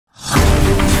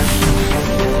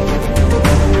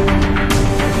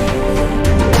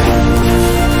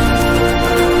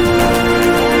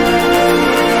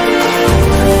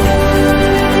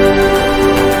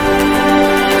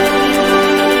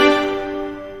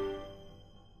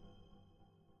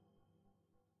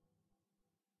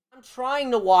I'm trying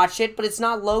to watch it, but it's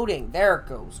not loading. There it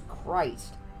goes.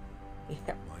 Christ.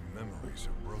 Yeah. My memories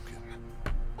are broken,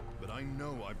 but I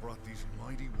know I brought these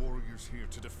mighty warriors here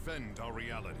to defend our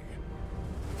reality.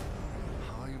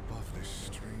 High above this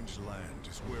strange land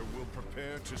is where we'll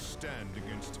prepare to stand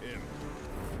against him.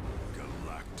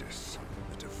 Galactus,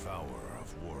 the devourer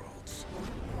of worlds.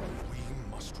 We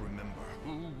must remember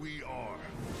who we are.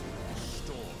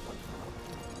 Storm,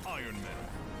 Iron Man,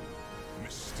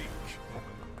 Mystique,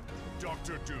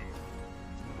 Dr. Doom,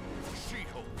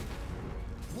 She-Hulk,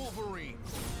 Wolverine,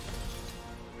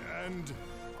 and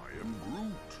I am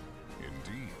Groot.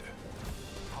 Indeed.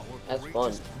 Our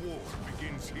greatest war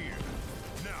begins here.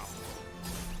 Now,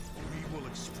 we will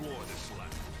explore this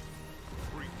land,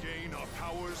 regain our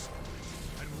powers,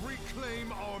 and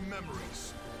reclaim our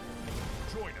memories.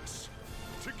 Join us.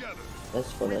 Together,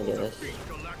 that's fun, we I will guess. defeat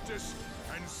Galactus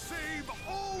and save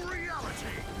all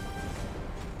reality.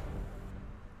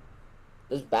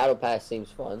 This battle pass seems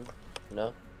fun, you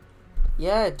know?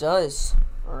 Yeah, it does.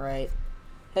 Alright.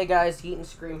 Hey guys, Eat and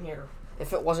Scream here.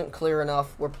 If it wasn't clear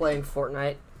enough, we're playing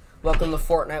Fortnite. Welcome to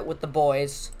Fortnite with the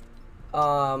boys.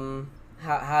 How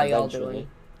y'all doing?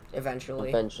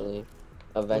 Eventually.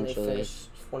 When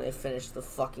they finish the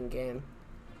fucking game.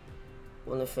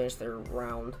 When they finish their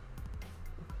round.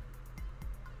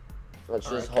 Let's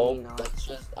just hope.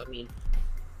 I mean,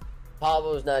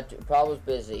 Pablo's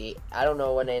busy. I don't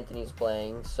know when Anthony's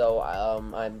playing, so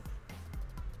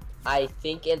I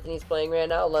think Anthony's playing right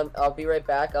now. I'll be right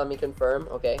back. Let me confirm.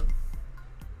 Okay.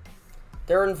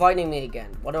 They're inviting me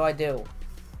again. What do I do?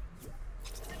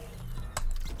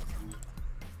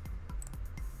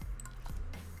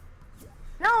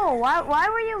 No, why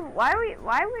were you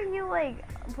like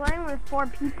playing with 4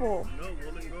 people? No,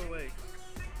 woman, go away.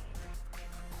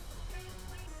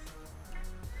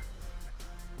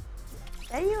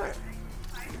 Yeah, you were.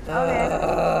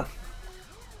 Okay.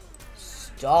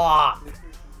 Stop.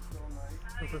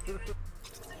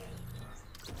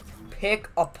 Pick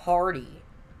a party.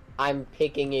 I'm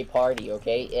picking a party,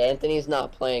 okay? Anthony's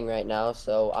not playing right now,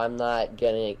 so I'm not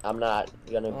gonna be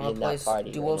in that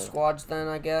party. Duo squads then,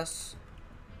 I guess.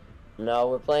 No,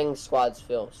 we're playing squads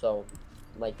fill, so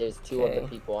like there's 2 other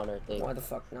people on our thing. Why the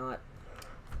fuck not?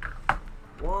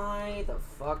 Why the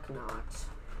fuck not?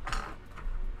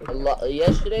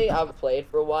 Yesterday I played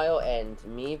for a while, and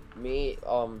it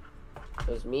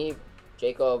was me,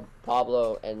 Jacob,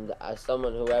 Pablo, and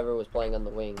whoever was playing on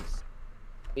the wings.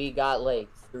 We got like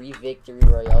 3 victory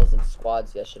royales in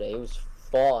squads yesterday. It was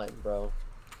fun, bro.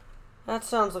 That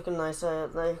sounds like a nice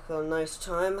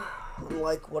time.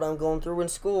 Like what I'm going through in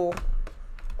school.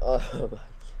 Oh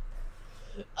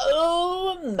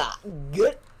my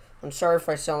god. I'm sorry if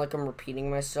I sound like I'm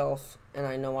repeating myself, and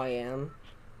I know I am.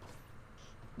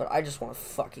 But I just want to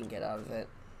fucking get out of it.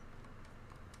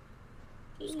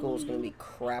 School's gonna be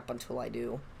crap until I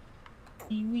do.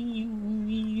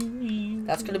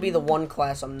 That's gonna be the one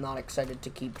class I'm not excited to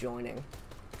keep joining.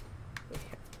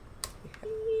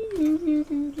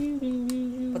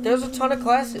 But there's a ton of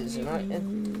classes,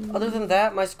 and other than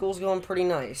that, my school's going pretty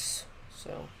nice.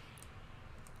 So,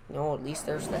 no, at least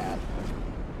there's that.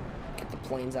 Get the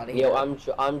planes out of here. Yo,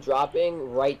 I'm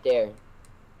dropping right there.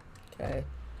 Okay.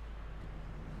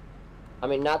 I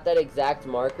mean, not that exact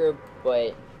marker,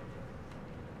 but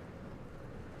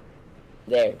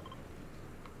there.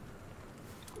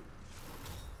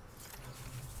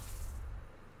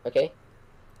 Okay?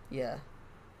 Yeah.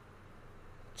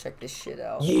 Check this shit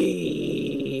out.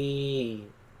 Yee.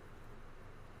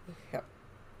 Yep.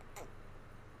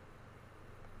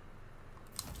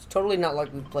 It's totally not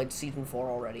like we've played Season 4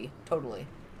 already. Totally.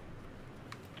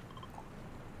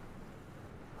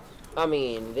 I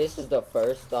mean, this is the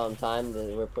first time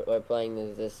that we're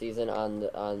playing this season on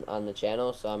the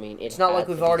channel, so I mean, it's not like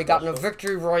we've already gotten a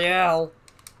victory royale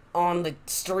on the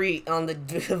street, on the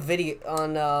video,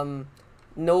 on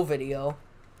no video.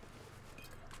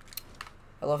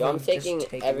 I love. Yo, I'm taking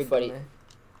everybody.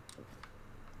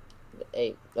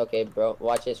 Hey, okay, bro,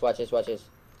 watch this. The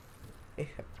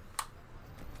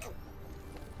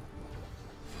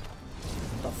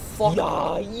fuck?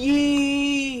 Yeah,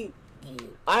 yee!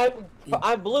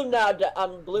 I'm blue now.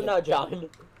 I'm blue now, John.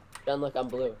 John, look, I'm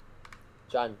blue.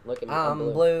 John, look at me.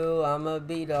 I'm blue. I'm a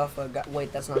beat off a guy.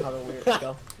 Wait, that's not how the lyrics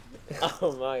go.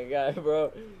 Oh my god,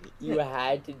 bro! You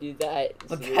had to do that.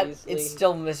 But it's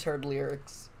still misheard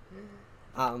lyrics.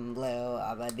 I'm blue.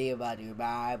 I'm a dee ba doo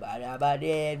ba ba da ba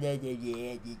dee da da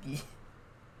da.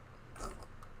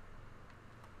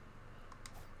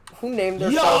 Who named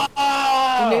herself?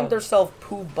 Who named herself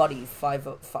Pooh Buddy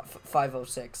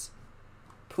 506?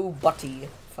 Pooh Butty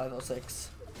 506.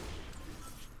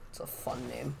 It's a fun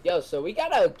name. Yo, so we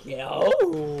gotta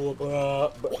go,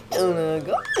 bro. We gotta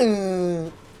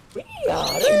go.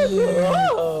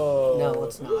 No,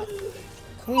 it's not.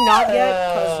 Can we not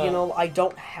yet? Because, you know, I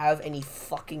don't have any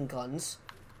fucking guns.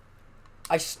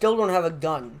 I still don't have a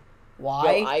gun.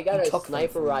 Why? Yo, I got You a took them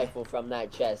sniper from me. rifle from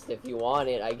that chest. If you want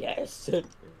it, I guess.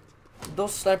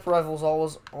 Those sniper rifles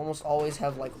almost always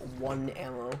have, like, 1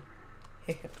 ammo.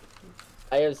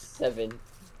 I have 7.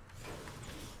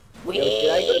 Yo, should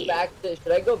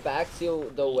I go back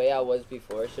to the way I was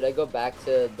before? Should I go back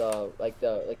to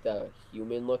the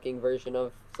human looking version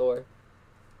of Thor?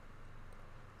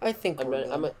 I think we're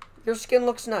good. I'm a, Your skin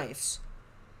looks nice.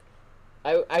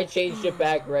 I changed it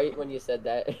back right when you said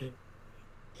that.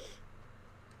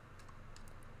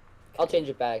 I'll change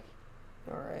it back.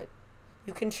 Alright.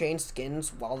 You can change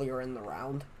skins while you're in the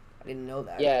round. I didn't know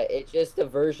that. Yeah, it's just the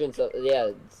versions of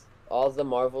all the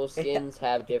Marvel skins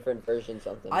have different versions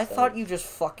of them. I thought you just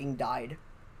fucking died.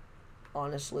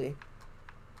 Honestly.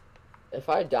 If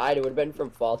I died, it would have been from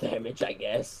fall damage, I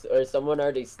guess, or someone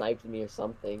already sniped me or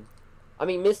something. I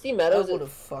mean, Misty Meadows. I would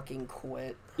have fucking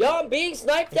quit. Yo, I'm being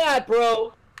sniped at,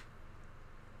 bro.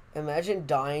 Imagine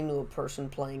dying to a person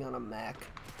playing on a Mac.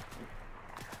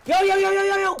 Yo,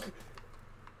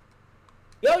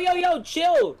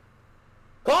 chill.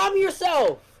 Calm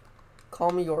yourself.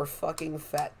 Calm your fucking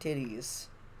fat titties.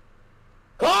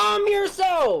 Calm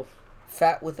yourself.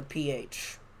 Fat with a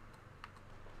PH.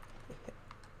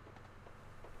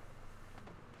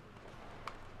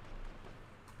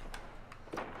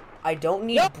 I don't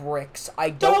need bricks.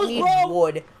 I don't need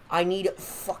wood. I need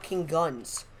fucking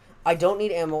guns. I don't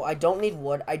need ammo. I don't need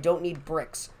wood. I don't need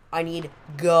bricks. I need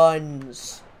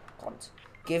guns.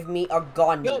 Give me a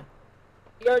gun. Yo,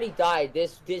 he already died.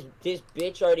 This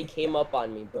bitch already came up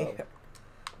on me, bro.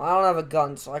 I don't have a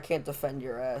gun, so I can't defend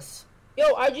your ass.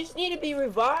 Yo, I just need to be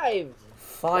revived.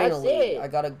 Finally, I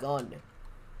got a gun.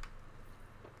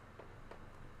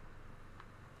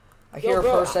 I hear a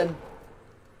person.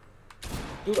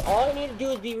 Dude, all I need to do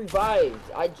is be revived.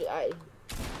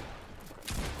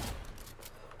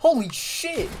 Holy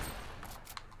shit!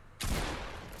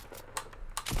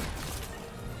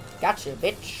 Gotcha,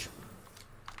 bitch.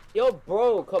 Yo,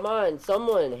 bro, come on,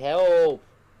 someone help.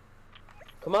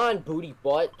 Come on, booty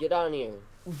butt, get on here.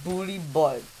 Booty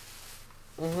butt.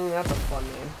 That's a fun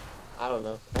name. I don't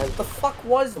know. What the fuck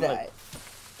was that?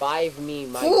 Revive me,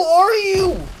 my. Who are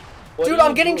you? Dude,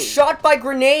 I'm getting shot by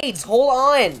grenades. Hold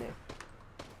on.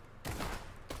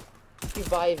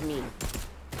 Revive me.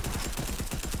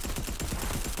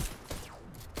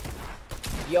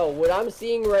 Yo, what I'm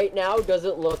seeing right now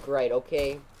doesn't look right,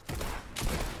 okay?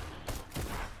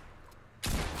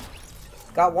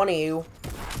 Got one of you.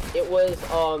 It was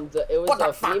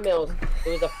a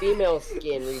female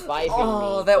skin reviving me.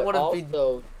 Oh, that would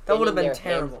have been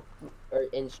terrible.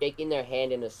 And shaking their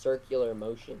hand in a circular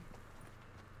motion.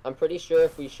 I'm pretty sure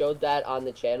if we showed that on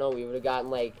the channel, we would have gotten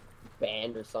like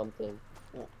banned or something.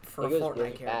 For a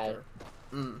Fortnite character.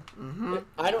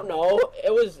 I don't know.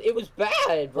 It was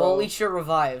bad, bro. Well, at least you're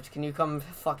revived. Can you come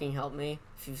fucking help me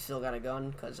if you've still got a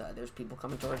gun? Because there's people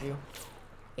coming towards you.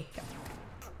 Yeah.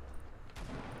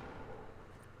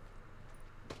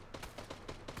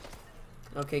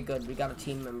 Okay, good. We got a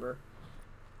team member.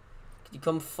 Can you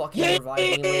come fucking revive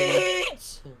me, lady?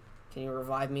 Can you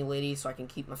revive me, lady, so I can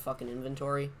keep my fucking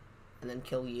inventory and then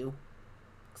kill you?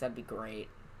 Because that'd be great.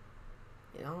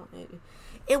 You know?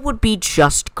 It would be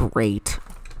just great.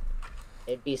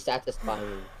 It'd be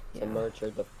satisfying to murder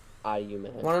the out of you,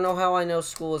 man. Want to know how I know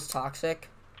school is toxic?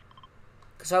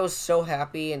 Because I was so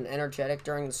happy and energetic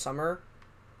during the summer,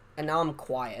 and now I'm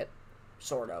quiet.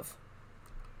 Sort of.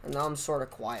 And now I'm sort of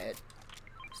quiet.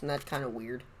 Isn't that kind of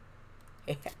weird?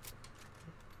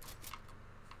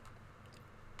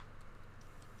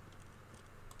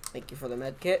 Thank you for the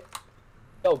med kit.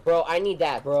 Yo, bro, I need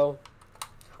that, bro.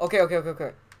 Okay. Yo,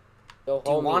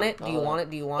 Do you want it? Do you want it?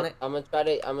 Do you want it? I'm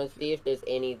gonna see if there's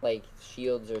any, like,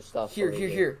 shields or stuff.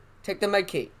 Here. Take the med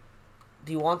kit.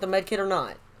 Do you want the med kit or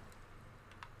not?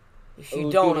 If you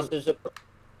Ooh, don't... Dude, there's a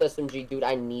SMG, dude,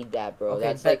 I need that, bro. Okay,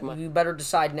 that's like my... You better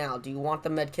decide now. Do you want the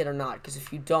med kit or not? Because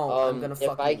if you don't, I'm gonna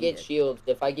fucking If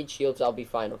I get shields, I'll be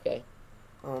fine, okay?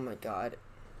 Oh my god.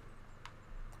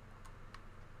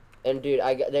 And dude,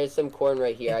 there's some corn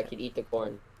right here. I could eat the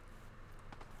corn.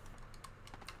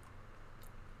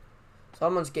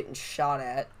 Someone's getting shot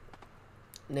at.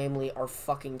 Namely, our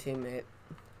fucking teammate.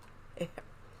 We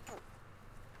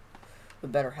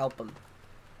better help him.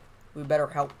 We better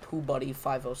help Pooh Buddy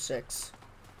 506.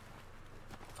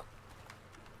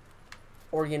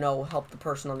 Or, you know, help the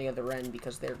person on the other end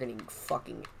because they're getting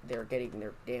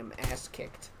their damn ass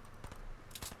kicked.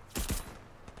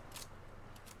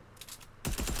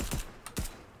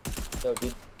 Yo,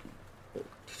 dude.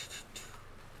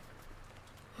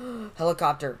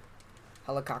 Helicopter.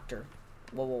 Helicopter.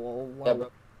 Whoa, whoa, whoa, whoa. Yeah,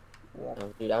 bro. Whoa.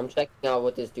 No, dude, I'm checking out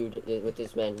what this dude, what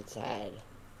this man's had.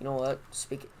 You know what?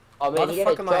 Speak. Oh Why man, the he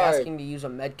fuck had am a I charge. asking to use a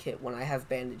med kit when I have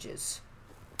bandages?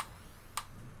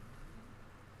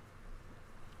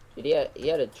 Dude, he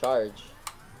had a charge.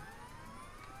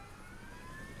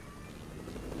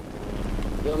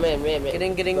 Yo, man. Get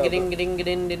in, Bro,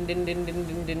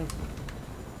 din.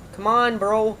 Come on,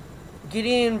 bro. Get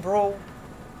in, bro.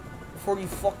 Before you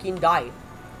fucking die.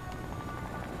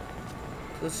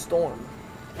 To the storm.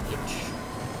 Bitch.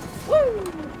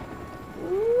 Woo!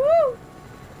 Woo!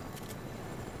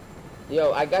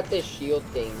 Yo, I got this shield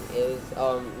thing. It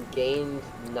was, gained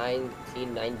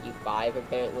 1995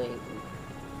 apparently.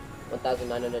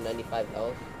 1,995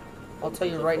 health. I'll tell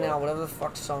you right now, whatever the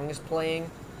fuck song is playing,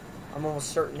 I'm almost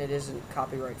certain it isn't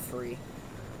copyright free.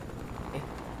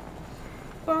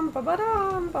 Bum ba ba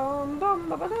dum bum bum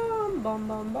ba ba dum bum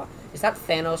bum ba. Is that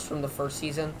Thanos from the first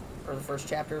season or the first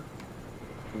chapter?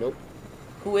 Nope.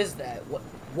 Who is that?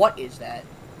 What is that?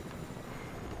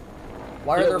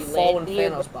 Why are there fallen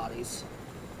Thanos bodies?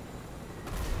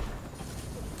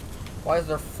 Why is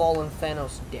there fallen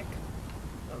Thanos dick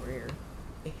over here?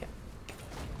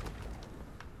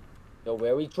 Yo,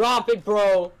 where we drop it,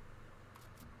 bro?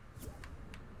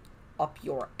 Up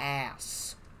your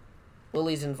ass.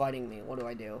 Lily's inviting me. What do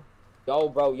I do? Yo,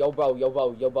 bro.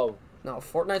 No,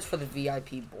 Fortnite's for the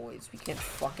VIP boys. We can't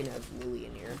fucking have Lily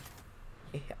in here.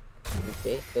 Yeah.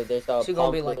 Okay, so there's a She's pump.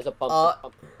 gonna be like, There's a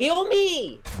pump. Heal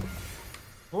me!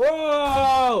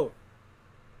 Bro!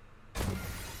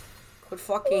 Quit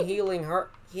fucking healing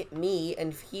her. Hit me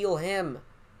and heal him.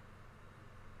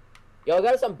 Yo, I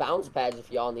got some bounce pads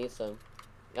if y'all need some.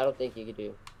 I don't think you could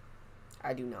do.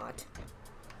 I do not.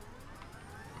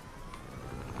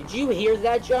 Did you hear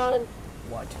that, John?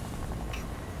 What?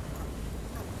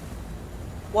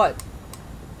 What?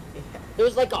 There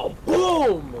was like a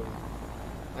boom!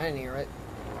 I didn't hear it.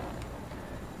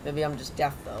 Maybe I'm just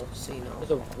deaf though, so you know. It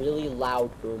was a really loud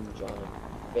boom, John.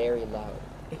 Very loud.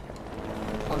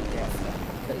 I'm deaf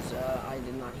because I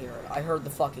did not hear it. I heard the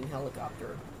fucking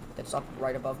helicopter that's up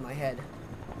right above my head.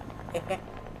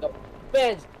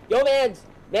 Yo,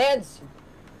 mans!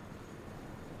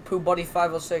 Pooh Buddy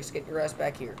 506, get your ass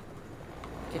back here.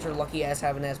 Get your lucky ass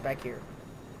having ass back here.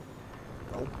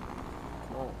 Go.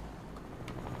 Come on.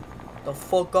 The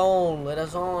fuck on. Let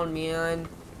us on, man.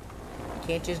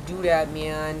 Can't just do that,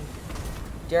 man.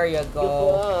 There you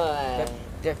go.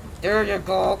 There you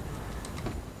go.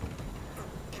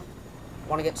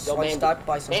 Want to get sliced up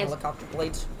by some helicopter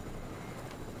blades?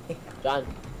 John.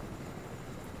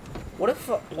 What if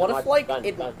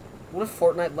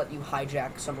Fortnite let you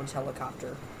hijack someone's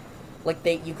helicopter? Like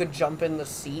you could jump in the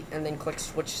seat and then click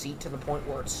switch seat to the point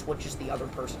where it switches the other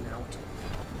person out.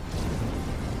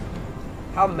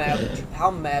 How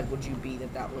mad would you be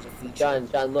that was a feature?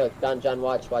 John, look. John,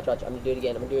 watch. I'm gonna do it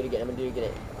again.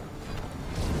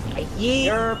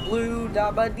 You're blue,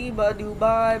 da ba dee ba doo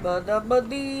bye, ba da ba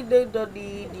dee da da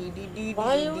dee dee dee dee.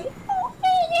 Why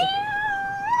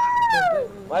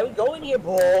are we going here,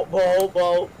 Bo?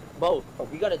 Are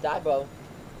we gonna die, Bo?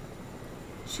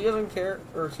 She doesn't care,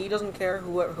 or he doesn't care,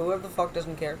 whoever the fuck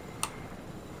doesn't care.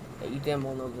 Hey, you damn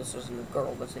well know this isn't a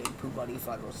girl that's named Pooh Buddy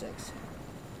 506.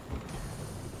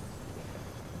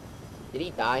 Did he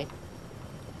die?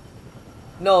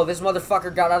 No, this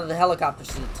motherfucker got out of the helicopter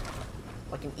seat.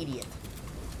 Like an idiot.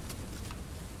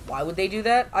 Why would they do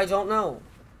that? I don't know.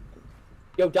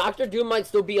 Yo, Dr. Doom might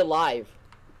still be alive.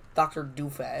 Dr.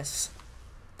 Doofus.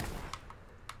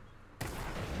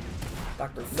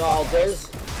 Dr. No, there's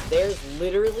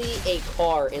literally a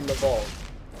car in the vault.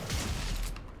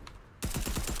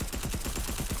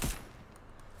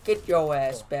 Get your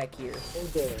ass back here.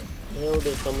 How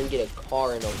did someone get a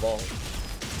car in a vault?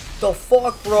 The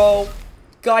fuck, bro?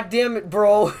 God damn it,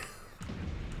 bro.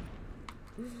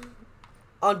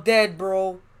 I'm dead,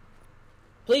 bro.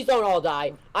 Please don't all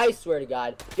die. I swear to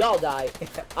God. Y'all die.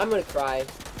 I'm gonna cry.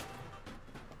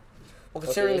 Well,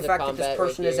 considering the fact that this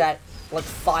person is at, like,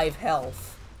 5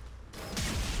 health.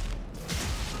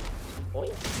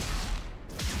 Point.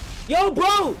 Yo,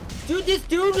 bro! Dude, this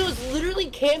dude was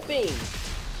literally camping.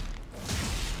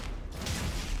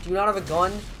 Do you not have a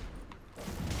gun?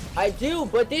 I do,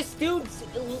 but this dude's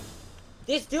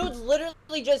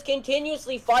literally just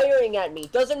continuously firing at me.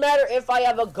 Doesn't matter if I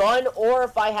have a gun or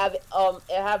if I have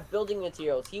building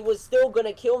materials. He was still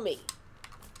gonna kill me.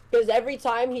 Because every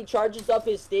time he charges up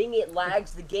his thing, it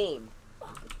lags the game.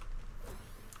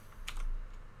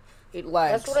 It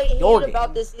lags. That's what I hate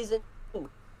about this season 2.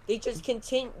 They just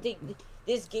continue.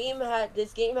 this game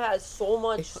has so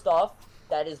much stuff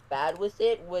that is bad with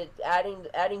it. With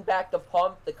adding back the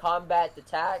pump, the combat, the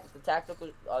tactical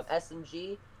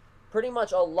SMG, pretty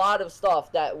much a lot of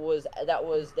stuff that was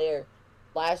there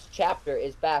last chapter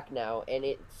is back now, and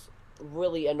it's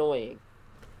really annoying.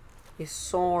 It's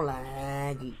so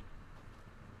laggy.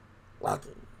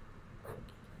 Laggy.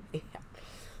 Yeah.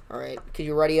 Alright, can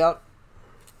you ready up?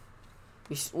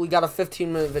 We got a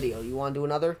 15-minute video. You want to do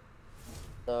another?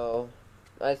 No.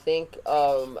 I think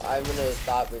I'm gonna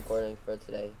stop recording for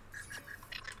today.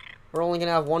 We're only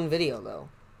gonna have one video though.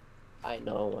 I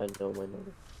know.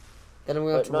 Then I'm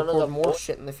gonna have to record more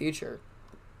shit in the future.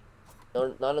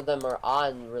 None of them are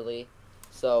on really,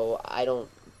 so I don't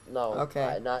know.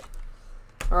 Okay. Not.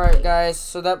 Alright guys,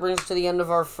 so that brings us to the end of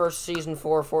our first Season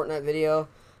 4 Fortnite video.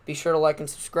 Be sure to like and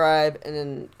subscribe, and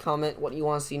then comment what you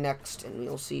want to see next, and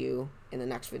we'll see you in the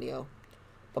next video.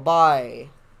 Bye-bye.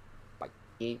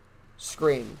 Bye.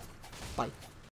 Scream. Bye.